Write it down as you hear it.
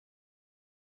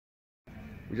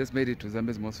We just made it to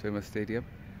Zambia's most famous stadium,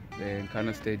 the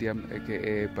Nkana Stadium,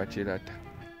 aka Pachilata.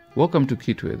 Welcome to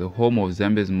Kitwe, the home of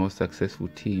Zambia's most successful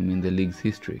team in the league's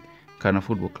history, Nkana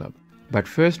Football Club. But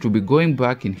first, we'll be going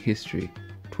back in history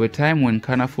to a time when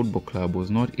Nkana Football Club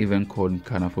was not even called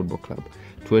Nkana Football Club,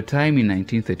 to a time in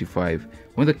 1935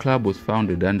 when the club was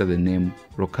founded under the name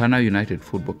Rhokana United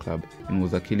Football Club in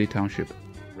Wusakili township,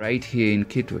 right here in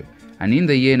Kitwe. And in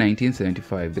the year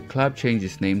 1975, the club changed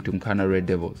its name to Nkana Red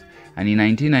Devils, and in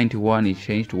 1991 it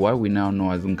changed to what we now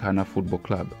know as Nkana Football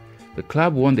Club. The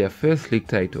club won their first league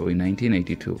title in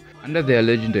 1982 under their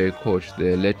legendary coach,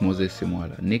 the late Moses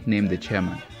Simwala, nicknamed the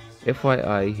Chairman.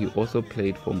 FYI, he also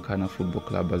played for Nkana Football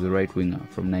Club as a right winger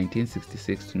from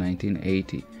 1966 to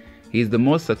 1980. He is the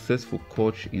most successful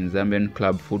coach in Zambian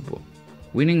club football,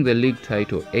 winning the league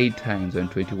title 8 times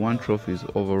and 21 trophies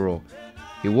overall.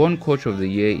 He won Coach of the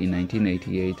Year in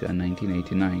 1988 and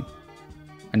 1989.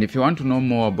 And if you want to know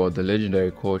more about the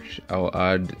legendary coach, I'll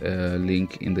add a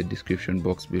link in the description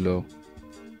box below.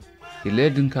 He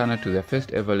led Nkana to their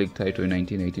first ever league title in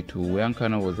 1982, where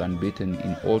Nkana was unbeaten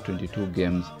in all 22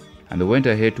 games, and they went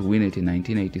ahead to win it in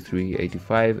 1983,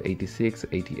 85, 86,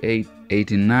 88,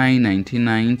 89,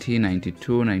 1990,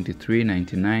 92, 93,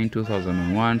 99,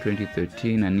 2001,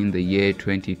 2013, and in the year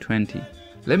 2020.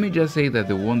 Let me just say that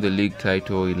they won the league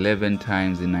title 11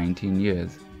 times in 19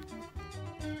 years.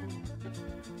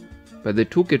 But they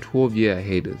took a 12-year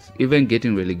hiatus, even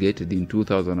getting relegated in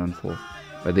 2004.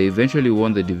 But they eventually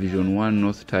won the Division 1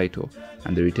 North title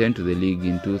and they returned to the league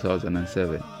in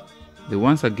 2007. They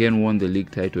once again won the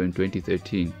league title in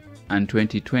 2013 and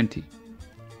 2020.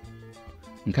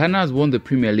 Nkana has won the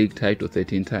Premier League title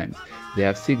 13 times. They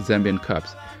have 6 Zambian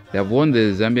Cups. They have won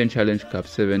the Zambian Challenge Cup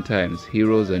 7 times,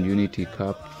 Heroes and Unity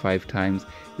Cup 5 times,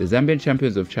 the Zambian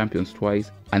Champions of Champions twice,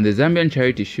 and the Zambian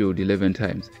Charity Shield 11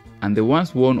 times. And they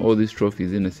once won all these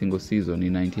trophies in a single season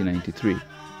in 1993.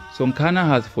 So Nkana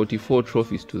has 44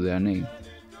 trophies to their name,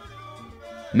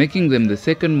 making them the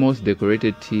second most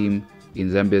decorated team in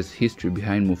Zambia's history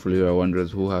behind Mufulira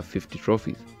Wanderers, who have 50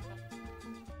 trophies.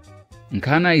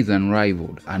 Nkana is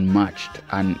unrivaled, unmatched,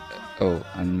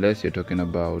 unless you're talking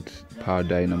about Power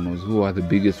Dynamos, who are the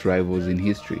biggest rivals in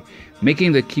history,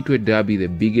 making the Kitwe Derby the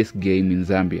biggest game in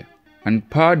Zambia. And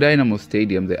Power Dynamo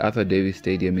Stadium, the Arthur Davis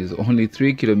Stadium, is only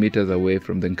 3 kilometers away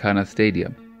from the Nkana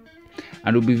Stadium.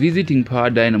 And we'll be visiting Power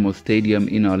Dynamo Stadium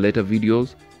in our later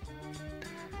videos.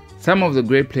 Some of the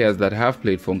great players that have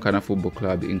played for Nkana Football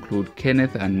Club include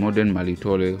Kenneth and Modern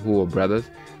Malitole, who were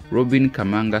brothers, Robin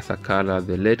Kamanga Sakala,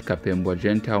 the late Kapembwa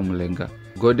Gentile Mulenga,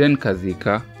 Gordon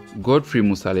Kazika, Godfrey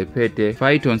Musalepete,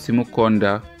 Faiton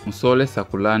Simukonda, Musole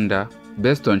Sakulanda,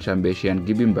 Beston Chambeshi and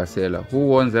Gibim Basela, who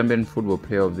won Zambian Football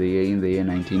Player of the Year in the year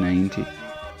 1990,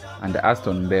 and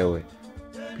Aston Mbewe.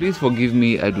 Please forgive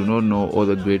me, I do not know all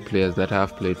the great players that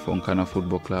have played for Nkana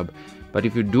Football Club, but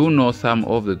if you do know some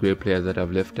of the great players that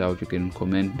I've left out, you can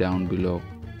comment down below.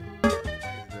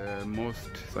 The most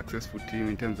successful team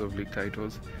in terms of league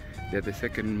titles. They're the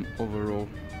second overall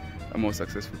most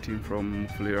successful team from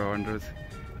Mufulira Wanderers.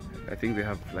 I think they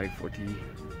have like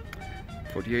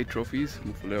 48 trophies.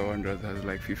 Mufulira Wanderers has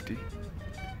like 50.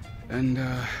 And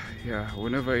yeah,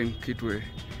 whenever in Kitwe,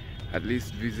 at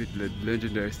least visit the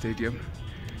legendary stadium.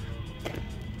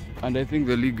 And I think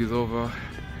the league is over.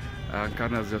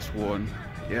 Nkana's just won.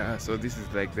 Yeah, so this is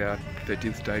like their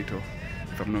 13th title,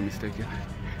 if I'm not mistaken.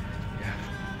 Yeah.